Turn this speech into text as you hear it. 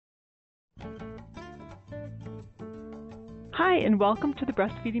Hi, and welcome to the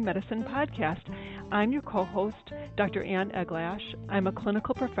Breastfeeding Medicine Podcast. I'm your co-host, Dr. Ann Eglash. I'm a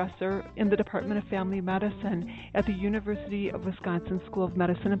clinical professor in the Department of Family Medicine at the University of Wisconsin School of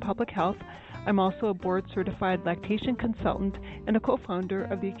Medicine and Public Health. I'm also a board-certified lactation consultant and a co-founder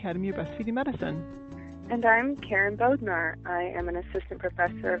of the Academy of Breastfeeding Medicine. And I'm Karen Bodnar. I am an assistant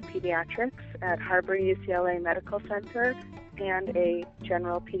professor of pediatrics at Harbor UCLA Medical Center and a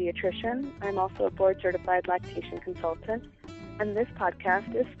general pediatrician. I'm also a board-certified lactation consultant. And this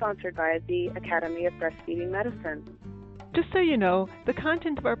podcast is sponsored by the Academy of Breastfeeding Medicine. Just so you know, the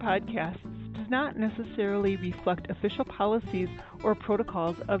content of our podcasts does not necessarily reflect official policies or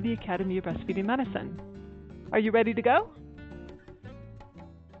protocols of the Academy of Breastfeeding Medicine. Are you ready to go?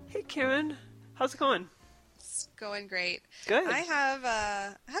 Hey, Karen. How's it going? It's going great. Good. I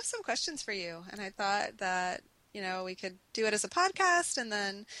have some questions for you, and I thought that, we could do it as a podcast, and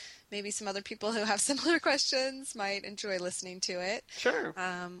then maybe some other people who have similar questions might enjoy listening to it. Sure.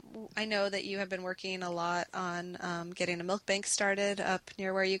 I know that you have been working a lot on getting a milk bank started up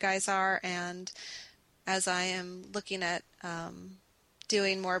near where you guys are, and as I am looking at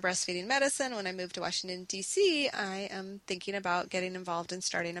doing more breastfeeding medicine when I move to Washington, D.C., I am thinking about getting involved in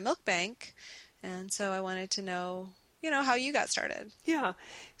starting a milk bank, and so I wanted to know how you got started. Yeah.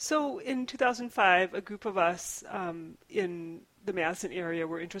 So in 2005, a group of us in the Madison area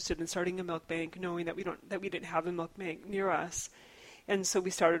were interested in starting a milk bank, knowing that we didn't have a milk bank near us. And so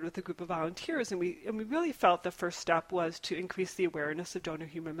we started with a group of volunteers, and we really felt the first step was to increase the awareness of donor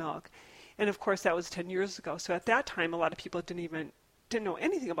human milk. And of course, that was 10 years ago. So at that time, a lot of people didn't know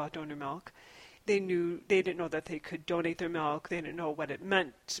anything about donor milk. They didn't know that they could donate their milk. They didn't know what it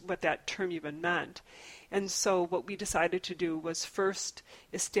meant, what that term even meant. And so what we decided to do was first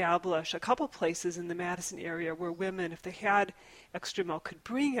establish a couple places in the Madison area where women, if they had extra milk, could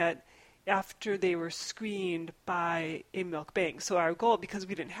bring it after they were screened by a milk bank. So our goal, because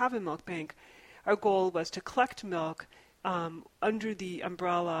we didn't have a milk bank, our goal was to collect milk under the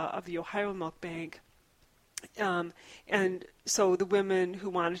umbrella of the Ohio Milk Bank. And so the women who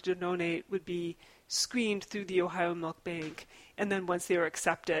wanted to donate would be screened through the Ohio Milk Bank, and then once they were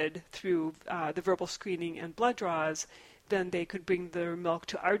accepted through the verbal screening and blood draws, then they could bring their milk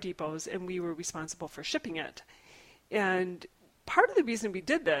to our depots, and we were responsible for shipping it. And part of the reason we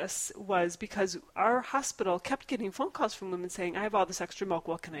did this was because our hospital kept getting phone calls from women saying, I have all this extra milk,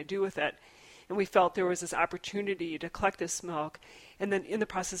 what can I do with it? And we felt there was this opportunity to collect this milk, and then in the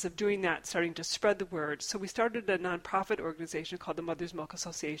process of doing that, starting to spread the word. So we started a nonprofit organization called the Mother's Milk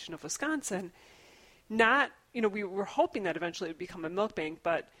Association of Wisconsin. We were hoping that eventually it would become a milk bank,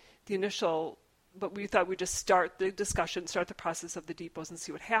 but we thought we'd just start the discussion, start the process of the depots and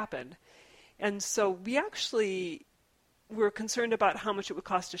see what happened. And so we actually were concerned about how much it would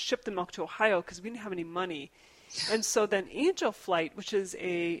cost to ship the milk to Ohio because we didn't have any money. And so then Angel Flight, which is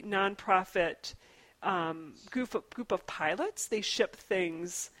a nonprofit group of pilots, they ship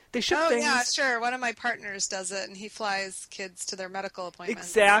things. Things. Yeah, sure. One of my partners does it, and he flies kids to their medical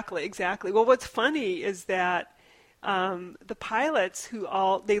appointments. Exactly. Well, what's funny is that the pilots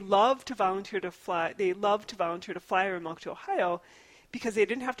they love to volunteer to fly. They love to volunteer to fly our milk to Ohio because they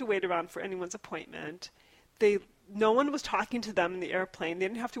didn't have to wait around for anyone's appointment. No one was talking to them in the airplane. They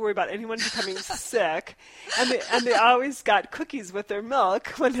didn't have to worry about anyone becoming sick. And they always got cookies with their milk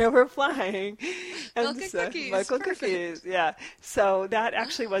when they were flying. Milk and cookies. Milk and cookies, yeah. So that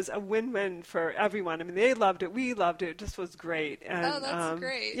actually was a win-win for everyone. I mean, they loved it. We loved it. It just was great. And, that's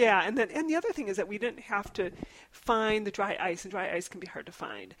great. Yeah, and the other thing is that we didn't have to find the dry ice, and dry ice can be hard to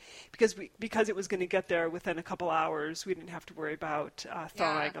find. Because it was going to get there within a couple hours, we didn't have to worry about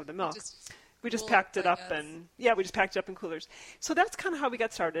thawing of the milk. We just packed it up we just packed it up in coolers. So that's kind of how we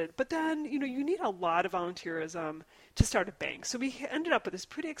got started. But then, you need a lot of volunteerism to start a bank. So we ended up with this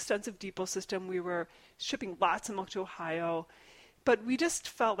pretty extensive depot system. We were shipping lots of milk to Ohio, but we just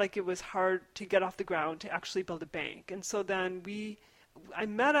felt like it was hard to get off the ground to actually build a bank. And so then I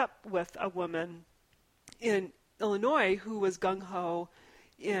met up with a woman in Illinois who was gung-ho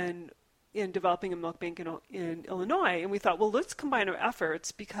in developing a milk bank in Illinois, and we thought, well, let's combine our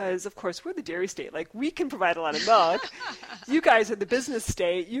efforts because, of course, we're the dairy state. Like, we can provide a lot of milk. You guys are the business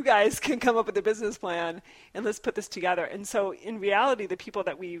state. You guys can come up with a business plan, and let's put this together. And so, in reality, the people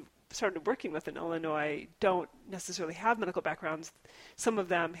that we started working with in Illinois don't necessarily have medical backgrounds. Some of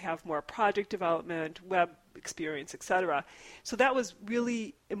them have more project development, web experience, etc. So that was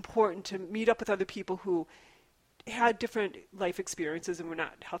really important to meet up with other people who had different life experiences and were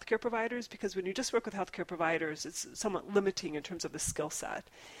not healthcare providers, because when you just work with healthcare providers, it's somewhat limiting in terms of the skill set.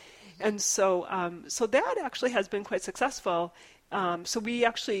 Mm-hmm. And so that actually has been quite successful. So we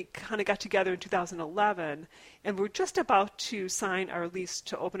actually kind of got together in 2011, and we're just about to sign our lease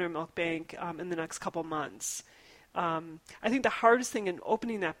to open our milk bank in the next couple months. I think the hardest thing in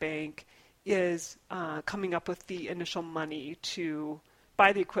opening that bank is coming up with the initial money to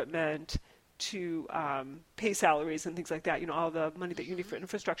buy the equipment, to pay salaries and things like that, all the money that you need for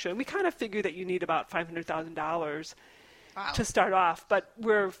infrastructure. And we kind of figure that you need about $500,000 to start off, but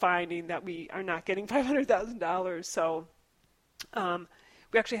we're finding that we are not getting $500,000. So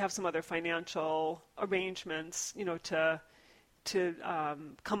we actually have some other financial arrangements, to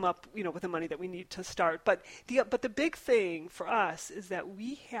come up, with the money that we need to start. But the big thing for us is that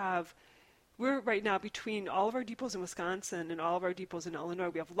we're right now between all of our depots in Wisconsin and all of our depots in Illinois.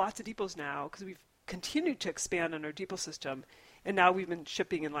 We have lots of depots now because we've continued to expand on our depot system. And now we've been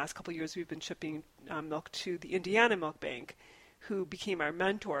shipping, in the last couple of years, we've been shipping milk to the Indiana Milk Bank, who became our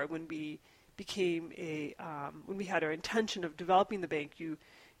mentor when we when we had our intention of developing the bank.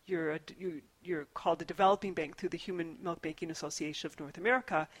 You're called a developing bank through the Human Milk Banking Association of North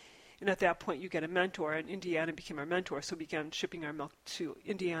America. And at that point, you get a mentor, and Indiana became our mentor, so we began shipping our milk to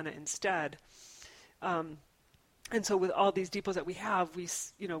Indiana instead. And so with all these depots that we have, we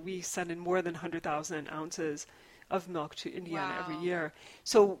send in more than 100,000 ounces of milk to Indiana every year.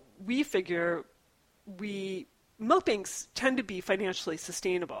 So we figure milk banks tend to be financially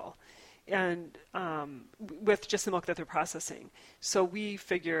sustainable, and with just the milk that they're processing. So we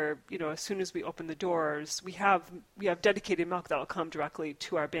figure, as soon as we open the doors, we have dedicated milk that will come directly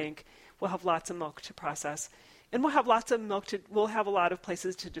to our bank. We'll have lots of milk to process, and we'll have lots of milk we'll have a lot of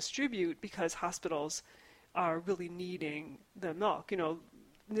places to distribute because hospitals are really needing the milk.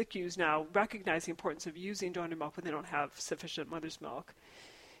 NICUs now recognize the importance of using donor milk when they don't have sufficient mother's milk.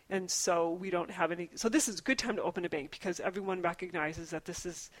 And so we don't have any. So this is a good time to open a bank because everyone recognizes that this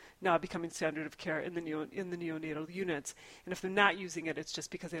is now becoming standard of care in the neonatal units. And if they're not using it, it's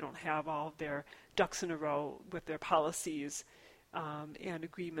just because they don't have all of their ducks in a row with their policies and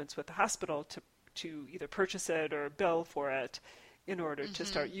agreements with the hospital to either purchase it or bill for it in order to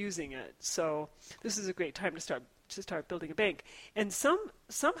start using it. So this is a great time to start building a bank. And some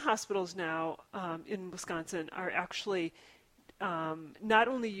hospitals now in Wisconsin are actually not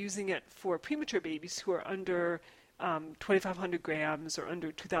only using it for premature babies who are under 2,500 grams or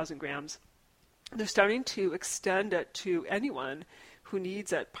under 2,000 grams, they're starting to extend it to anyone who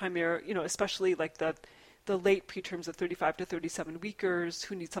needs it, especially like the late preterms of 35 to 37 weekers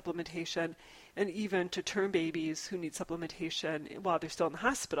who need supplementation, and even to term babies who need supplementation while they're still in the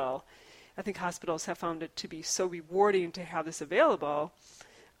hospital. I think hospitals have found it to be so rewarding to have this available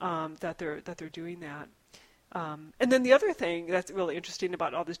that they're doing that. And then the other thing that's really interesting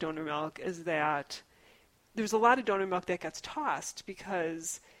about all this donor milk is that there's a lot of donor milk that gets tossed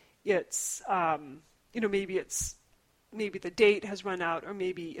because it's, maybe the date has run out, or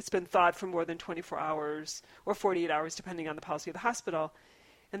maybe it's been thawed for more than 24 hours or 48 hours, depending on the policy of the hospital,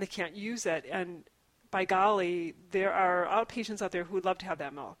 and they can't use it. And by golly, there are outpatients out there who would love to have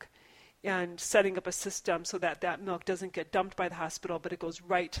that milk. And setting up a system so that milk doesn't get dumped by the hospital, but it goes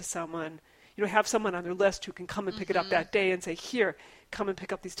right to someone. Have someone on their list who can come and pick it up that day and say, here, come and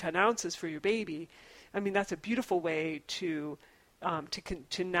pick up these 10 ounces for your baby. I mean, that's a beautiful way to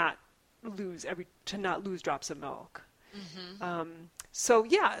not lose drops of milk. So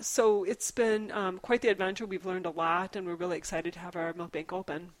it's been quite the adventure. We've learned a lot, and we're really excited to have our milk bank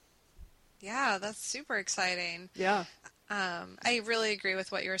open. Yeah, that's super exciting. Yeah. I really agree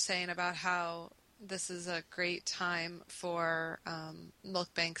with what you were saying about how this is a great time for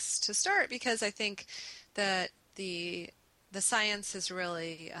milk banks to start, because I think that the science is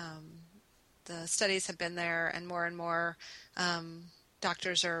really, the studies have been there, and more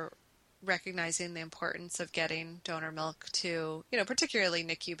doctors are recognizing the importance of getting donor milk to, particularly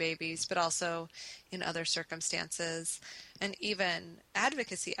NICU babies, but also in other circumstances. And even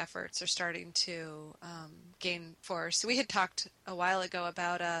advocacy efforts are starting to gain force. We had talked a while ago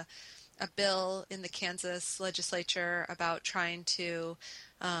about a bill in the Kansas legislature about trying to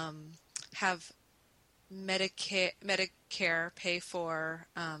have Medicaid pay for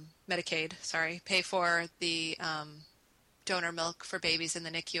the donor milk for babies in the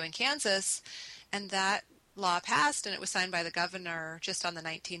NICU in Kansas, and that law passed, and it was signed by the governor just on the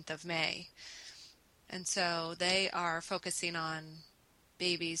 19th of May. And so they are focusing on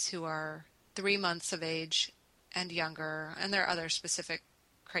babies who are 3 months of age and younger, and there are other specific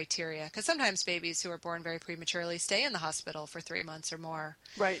criteria, because sometimes babies who are born very prematurely stay in the hospital for 3 months or more.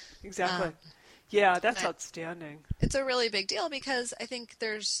 Right, exactly. Yeah, that's outstanding. It's a really big deal because I think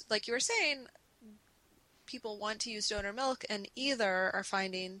there's, like you were saying, people want to use donor milk and either are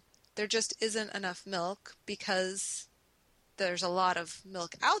finding there just isn't enough milk because there's a lot of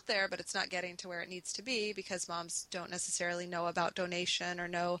milk out there, but it's not getting to where it needs to be because moms don't necessarily know about donation or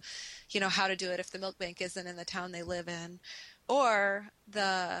know, how to do it if the milk bank isn't in the town they live in. Or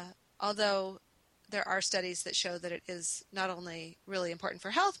although there are studies that show that it is not only really important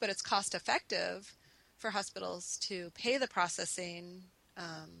for health, but it's cost effective for hospitals to pay the processing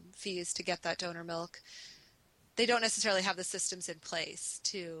fees to get that donor milk. They don't necessarily have the systems in place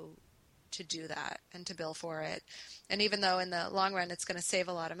to do that and to bill for it. And even though in the long run it's going to save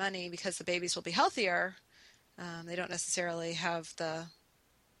a lot of money because the babies will be healthier, they don't necessarily have the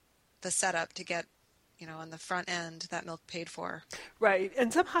setup to get, on the front end that milk paid for. Right.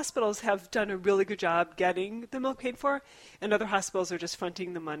 And some hospitals have done a really good job getting the milk paid for, and other hospitals are just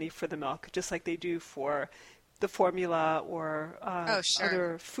fronting the money for the milk, just like they do for the formula or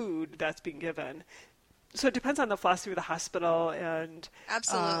other food that's being given. So it depends on the philosophy of the hospital. And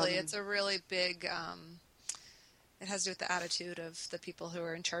absolutely. It's a really big, it has to do with the attitude of the people who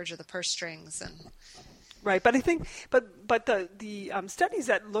are in charge of the purse strings. Right. But I think, but the studies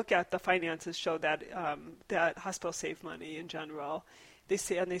that look at the finances show that, that hospitals save money in general. They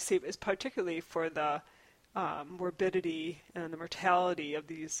save is particularly for the morbidity and the mortality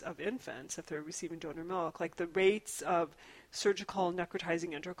of infants if they're receiving donor milk. Like the rates of surgical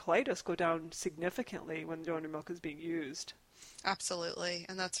necrotizing enterocolitis go down significantly when donor milk is being used. Absolutely,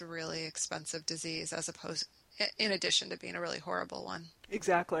 and that's a really expensive disease in addition to being a really horrible one.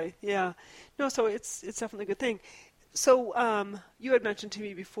 Exactly. Yeah. No. So it's definitely a good thing. So you had mentioned to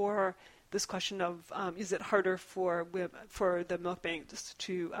me before this question of is it harder for the milk banks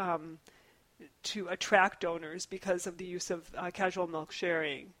to attract donors because of the use of casual milk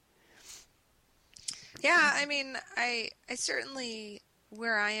sharing? Yeah, I mean, I certainly,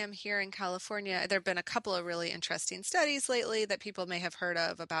 where I am here in California, there have been a couple of really interesting studies lately that people may have heard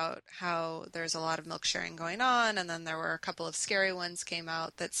of about how there's a lot of milk sharing going on, and then there were a couple of scary ones came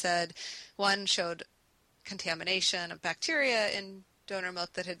out that said one showed contamination of bacteria in donor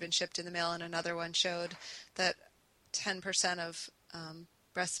milk that had been shipped in the mail, and another one showed that 10% of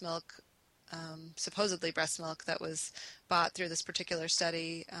breast milk, supposedly breast milk that was bought through this particular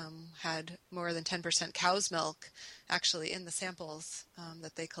study had more than 10% cow's milk actually in the samples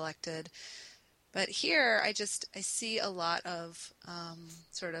that they collected. But here I see a lot of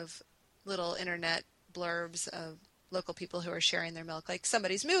sort of little internet blurbs of local people who are sharing their milk. Like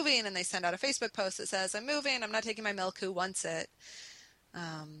somebody's moving and they send out a Facebook post that says, "I'm moving, I'm not taking my milk, who wants it?"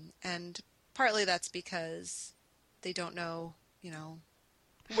 And partly that's because they don't know,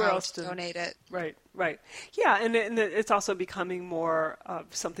 where how else to donate it. Right. Yeah, and it's also becoming more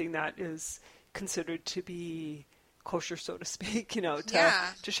of something that is considered to be kosher, so to speak,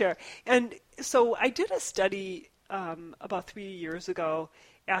 to share. And so I did a study about 3 years ago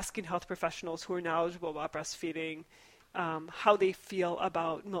asking health professionals who are knowledgeable about breastfeeding how they feel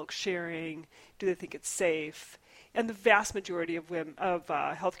about milk sharing. Do they think it's safe? And the vast majority of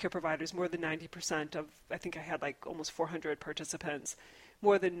healthcare providers, more than 90% of, I think I had like almost 400 participants,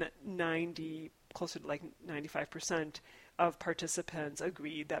 more than 90, closer to like 95% of participants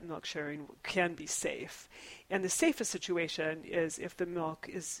agreed that milk sharing can be safe. And the safest situation is if the milk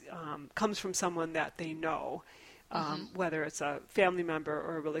comes from someone that they know, whether it's a family member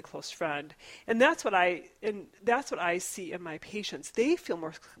or a really close friend. And that's what I see in my patients. They feel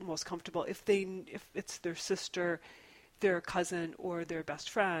most comfortable if it's their sister, their cousin, or their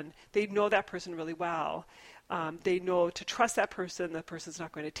best friend. They know that person really well. They know to trust that person. The person's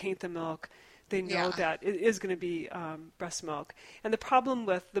not going to taint the milk. They know that it is going to be breast milk. And the problem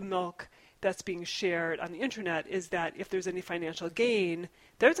with the milk that's being shared on the internet is that if there's any financial gain,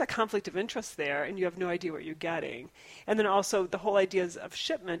 there's a conflict of interest there, and you have no idea what you're getting. And then also the whole ideas of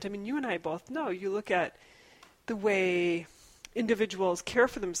shipment. I mean, you and I both know. You look at the way individuals care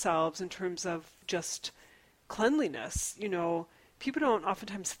for themselves in terms of just cleanliness. People don't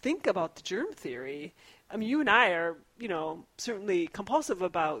oftentimes think about the germ theory. I mean, you and I are, certainly compulsive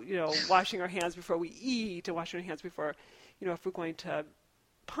about, washing our hands before we eat and washing our hands before, if we're going to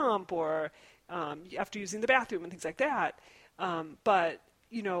pump or after using the bathroom and things like that. But,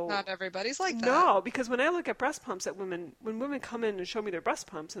 not everybody's like that. No, because when I look at breast pumps when women come in and show me their breast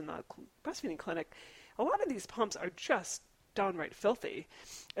pumps in the breastfeeding clinic, a lot of these pumps are just downright filthy.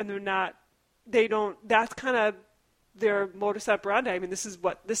 And that's kind of their modus operandi. I mean, this is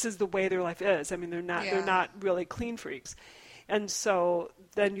the way their life is. I mean, they're not really clean freaks. And so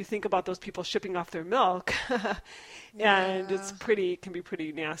then you think about those people shipping off their milk, and it can be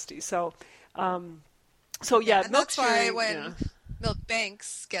pretty nasty. So, and that's why when milk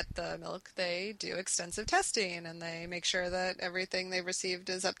banks get the milk, they do extensive testing and they make sure that everything they've received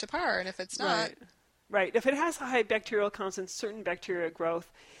is up to par. And if it's not, Right. If it has high bacterial counts and certain bacteria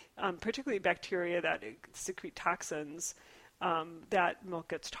growth, particularly bacteria that secrete toxins, that milk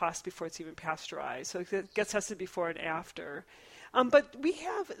gets tossed before it's even pasteurized. So it gets tested before and after. But we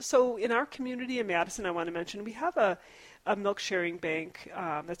have, so in our community in Madison, I want to mention, we have a milk sharing bank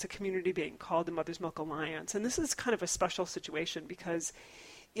that's a community bank called the Mother's Milk Alliance. And this is kind of a special situation because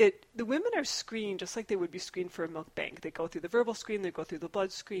the women are screened just like they would be screened for a milk bank. They go through the verbal screen, they go through the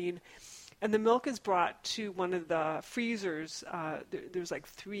blood screen, and the milk is brought to one of the freezers. There's like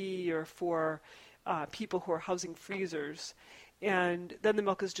 3 or 4 people who are housing freezers. And then the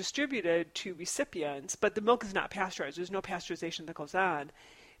milk is distributed to recipients, but the milk is not pasteurized. There's no pasteurization that goes on.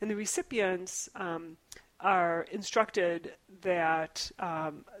 And the recipients are instructed that,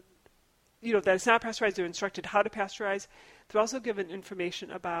 that it's not pasteurized. They're instructed how to pasteurize. They're also given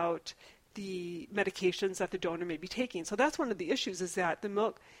information about the medications that the donor may be taking. So that's one of the issues, is that the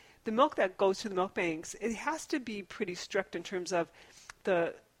milk that goes to the milk banks, it has to be pretty strict in terms of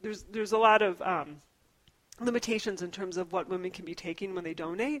there's a lot of limitations in terms of what women can be taking when they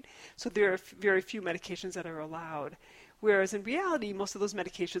donate. So there are very few medications that are allowed. Whereas in reality, most of those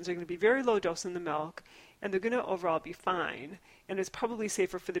medications are going to be very low dose in the milk, and they're going to overall be fine. And it's probably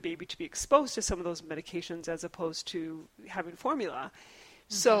safer for the baby to be exposed to some of those medications as opposed to having formula.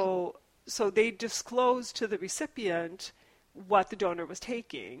 Mm-hmm. So they disclose to the recipient what the donor was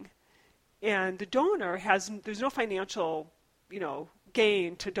taking. And the donor there's no financial,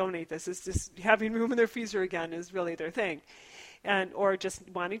 gain to donate this. It's just having room in their freezer again is really their thing. Or just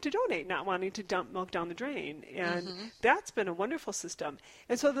wanting to donate, not wanting to dump milk down the drain. And that's been a wonderful system.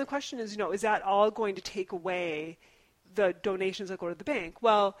 And so the question is, is that all going to take away the donations that go to the bank?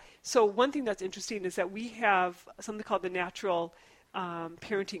 Well, so one thing that's interesting is that we have something called the Natural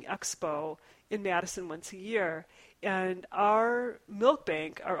Parenting Expo in Madison once a year. And our milk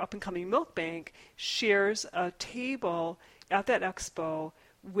bank, our up-and-coming milk bank, shares a table at that expo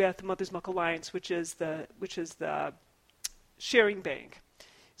with Mother's Milk Alliance, which is the sharing bank.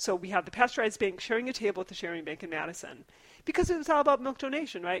 So we have the pasteurized bank sharing a table with the sharing bank in Madison, because it was all about milk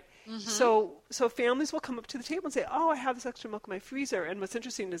donation, right? Mm-hmm. So families will come up to the table and say, "Oh, I have this extra milk in my freezer." And what's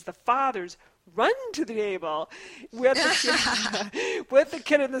interesting is the fathers run to the table with the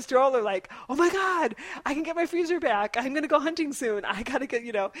kid in the stroller, like, "Oh my God, I can get my freezer back. I'm going to go hunting soon. I got to get,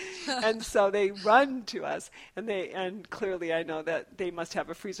 And so they run to us, and clearly I know that they must have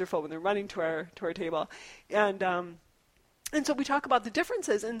a freezer full when they're running to our table, And so we talk about the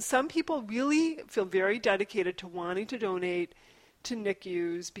differences, and some people really feel very dedicated to wanting to donate to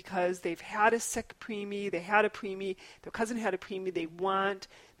NICUs because they've had a sick preemie, they had a preemie, their cousin had a preemie, they want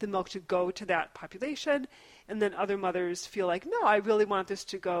the milk to go to that population. And then other mothers feel like, no, I really want this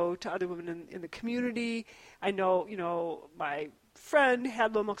to go to other women in the community. I know, my friend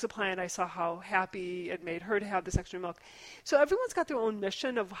had low milk supply, and I saw how happy it made her to have this extra milk. So everyone's got their own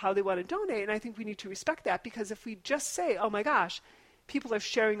mission of how they want to donate, and I think we need to respect that, because if we just say, oh my gosh, people are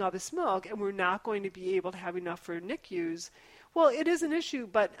sharing all this milk and we're not going to be able to have enough for NICUs, well, it is an issue.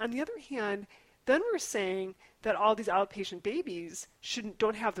 But on the other hand, then we're saying that all these outpatient babies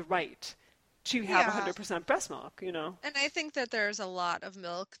don't have the right to have 100% breast milk, And I think that there's a lot of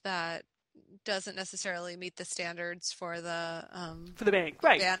milk that doesn't necessarily meet the standards for the bank,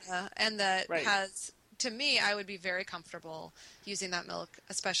 right? BANA, and that has, to me, I would be very comfortable using that milk,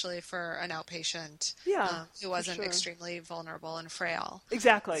 especially for an outpatient who wasn't extremely vulnerable and frail.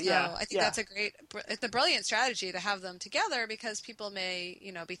 Exactly. So I think that's it's a brilliant strategy to have them together, because people may,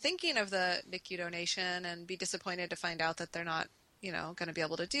 be thinking of the NICU donation and be disappointed to find out that they're not, going to be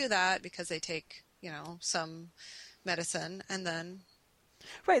able to do that because they take, some medicine, and then.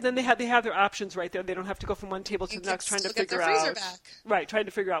 Right, then they have their options right there. They don't have to go from one table to the next trying to figure out. Right, trying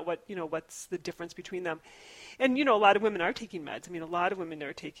to figure out what's the difference between them. And a lot of women are taking meds. I mean, a lot of women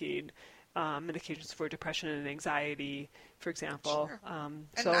are taking medications for depression and anxiety, for example. Sure.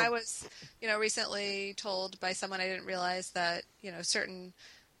 And I was, recently told by someone I didn't realize that, certain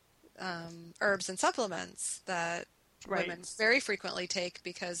herbs and supplements that women very frequently take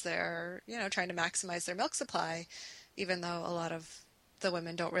because they're, trying to maximize their milk supply, even though a lot of the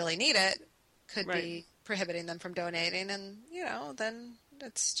women don't really need it, could be prohibiting them from donating. And, then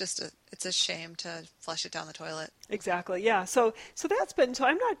it's a shame to flush it down the toilet. Exactly. Yeah. So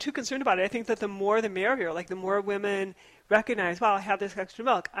I'm not too concerned about it. I think that the more the merrier, like the more women recognize, wow, I have this extra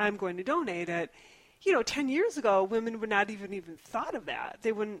milk, I'm going to donate it. 10 years ago, women would not even thought of that.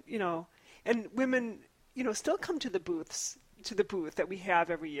 They wouldn't, and women, still come to the booth that we have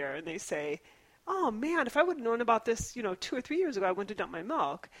every year, and they say, oh man, if I would have known about this, 2 or 3 years ago, I wouldn't have dumped my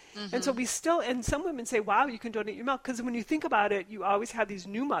milk. Mm-hmm. And so and some women say, wow, you can donate your milk. Because when you think about it, you always have these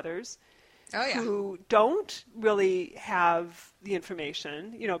new mothers Oh, yeah. who don't really have the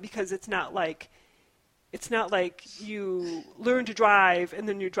information, because it's not like you learn to drive and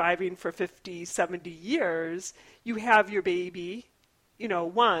then you're driving for 50, 70 years. You have your baby,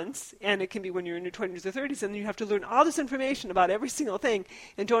 once, and it can be when you're in your 20s or 30s, and then you have to learn all this information about every single thing.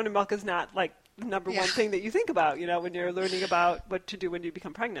 And donor milk is not like the number one thing that you think about, when you're learning about what to do when you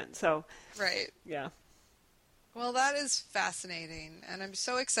become pregnant. So, right. Yeah. Well, that is fascinating, and I'm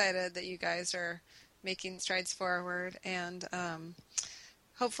so excited that you guys are making strides forward, and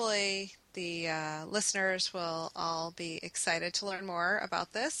hopefully the listeners will all be excited to learn more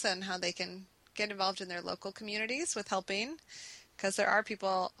about this and how they can get involved in their local communities with helping, because there are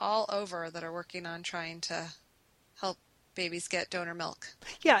people all over that are working on trying to help babies get donor milk.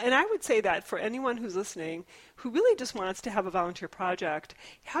 Yeah, and I would say that for anyone who's listening who really just wants to have a volunteer project,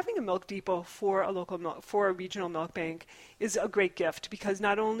 having a milk depot for a regional milk bank is a great gift, because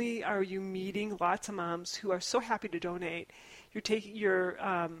not only are you meeting lots of moms who are so happy to donate, you're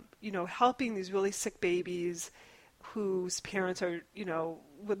helping these really sick babies whose parents are,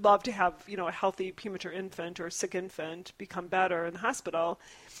 would love to have, a healthy premature infant or a sick infant become better in the hospital.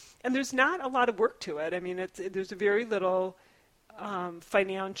 And there's not a lot of work to it. I mean, there's very little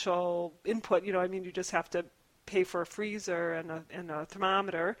financial input. You just have to pay for a freezer and a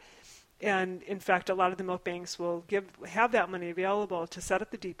thermometer. And in fact, a lot of the milk banks will have that money available to set up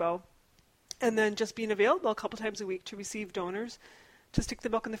the depot, and then just being available a couple times a week to receive donors to stick the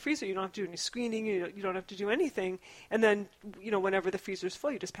milk in the freezer. You don't have to do any screening. You don't have to do anything. And then, whenever the freezer's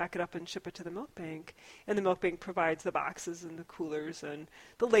full, you just pack it up and ship it to the milk bank. And the milk bank provides the boxes and the coolers and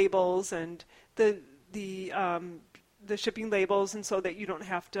the labels and the shipping labels, and so that you don't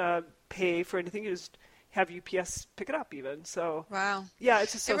have to pay for anything. You just have UPS pick it up even. So, wow. Yeah,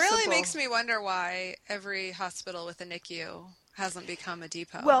 it's just so simple. It really simple. makes me wonder why every hospital with a NICU hasn't become a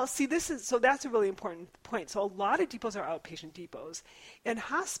depot. Well, see, that's a really important point. So a lot of depots are outpatient depots. And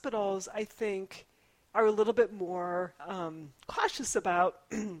hospitals, I think, are a little bit more cautious about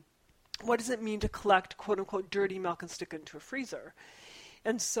what does it mean to collect, quote-unquote, dirty milk and stick it into a freezer.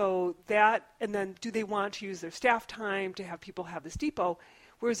 And so and then do they want to use their staff time to have people have this depot?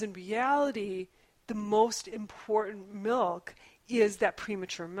 Whereas in reality, the most important milk is that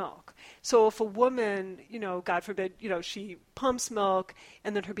premature milk. So if a woman, God forbid, she pumps milk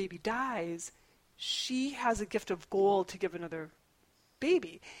and then her baby dies, she has a gift of gold to give another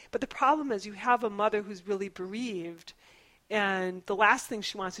baby. But the problem is you have a mother who's really bereaved, and the last thing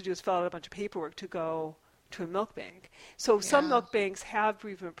she wants to do is fill out a bunch of paperwork to go to a milk bank. So some milk banks have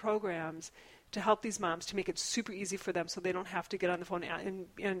bereavement programs to help these moms, to make it super easy for them so they don't have to get on the phone and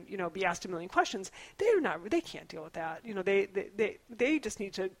be asked a million questions. They can't deal with that. They just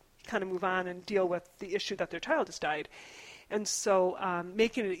need to kind of move on and deal with the issue that their child has died. And so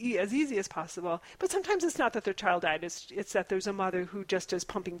making it as easy as possible. But sometimes it's not that their child died. It's that there's a mother who just is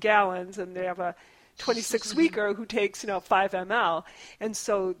pumping gallons, and they have a 26-weeker who takes 5 ml. And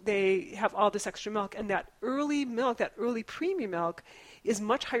so they have all this extra milk. And that early milk, that early preemie milk, is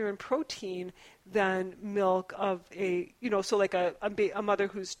much higher in protein than milk of so like a mother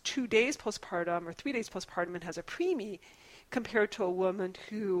who's 2 days postpartum or 3 days postpartum and has a preemie, compared to a woman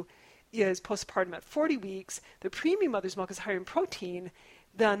who is postpartum at 40 weeks. The preemie mother's milk is higher in protein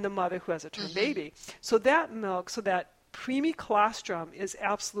than the mother who has a term baby. So that milk, that preemie colostrum is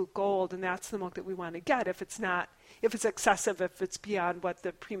absolute gold, and that's the milk that we want to get if it's excessive, if it's beyond what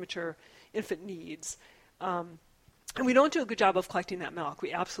the premature infant needs. And we don't do a good job of collecting that milk.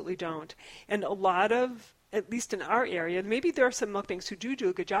 We absolutely don't. And a lot of, at least in our area, and maybe there are some milk banks who do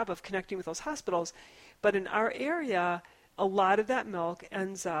a good job of connecting with those hospitals, but in our area, a lot of that milk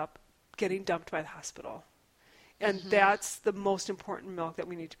ends up getting dumped by the hospital. And that's the most important milk that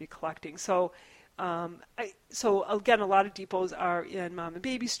we need to be collecting. So again, a lot of depots are in mom and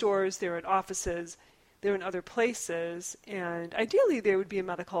baby stores, they're in offices, they're in other places, and ideally they would be in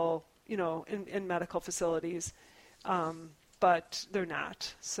medical, in medical facilities. But they're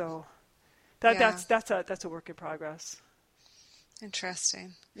not. So that's a work in progress.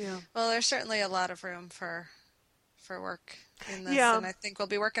 Interesting. Yeah. Well, there's certainly a lot of room for work in this, and I think we'll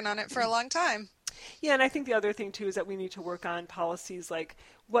be working on it for a long time. Yeah, and I think the other thing too is that we need to work on policies like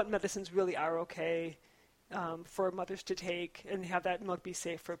what medicines really are okay for mothers to take, and have that milk be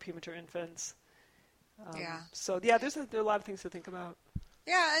safe for premature infants. So there's a lot of things to think about.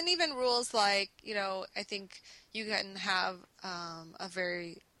 Yeah, and even rules like, I think you can have a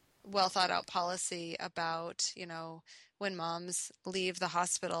very well thought out policy about, when moms leave the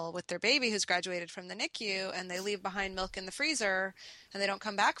hospital with their baby who's graduated from the NICU and they leave behind milk in the freezer and they don't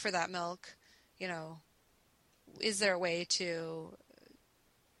come back for that milk, is there a way to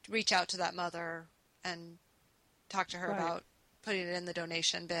reach out to that mother and talk to her Right. about putting it in the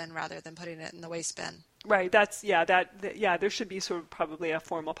donation bin rather than putting it in the waste bin. Right. There should be sort of probably a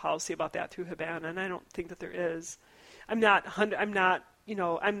formal policy about that through Habana, and I don't think that there is. I'm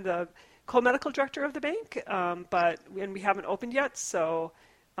the co-medical director of the bank, and we haven't opened yet, so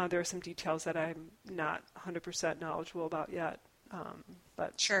there are some details that I'm not 100% knowledgeable about yet.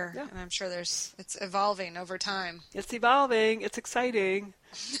 But Sure, yeah. and I'm sure it's evolving over time. It's evolving. It's exciting.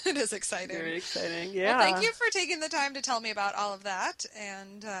 It is exciting. Very exciting. Yeah. Well, thank you for taking the time to tell me about all of that.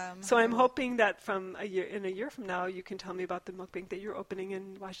 And so I'm hoping that in a year from now, you can tell me about the milk bank that you're opening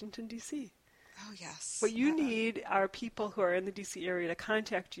in Washington, D.C. Oh, yes. What you need are people who are in the D.C. area to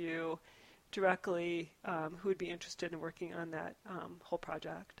contact you directly who would be interested in working on that whole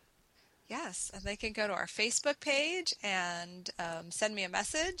project. Yes, and they can go to our Facebook page and send me a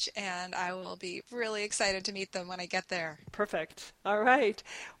message, and I will be really excited to meet them when I get there. Perfect. All right.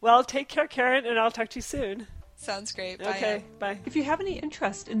 Well, take care, Karen, and I'll talk to you soon. Sounds great. Bye. Okay, bye. If you have any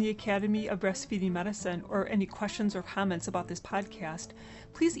interest in the Academy of Breastfeeding Medicine or any questions or comments about this podcast,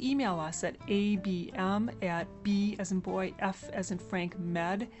 please email us at abm@b as in boy, f as in Frank,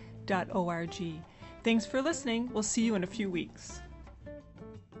 med.org. Thanks for listening. We'll see you in a few weeks.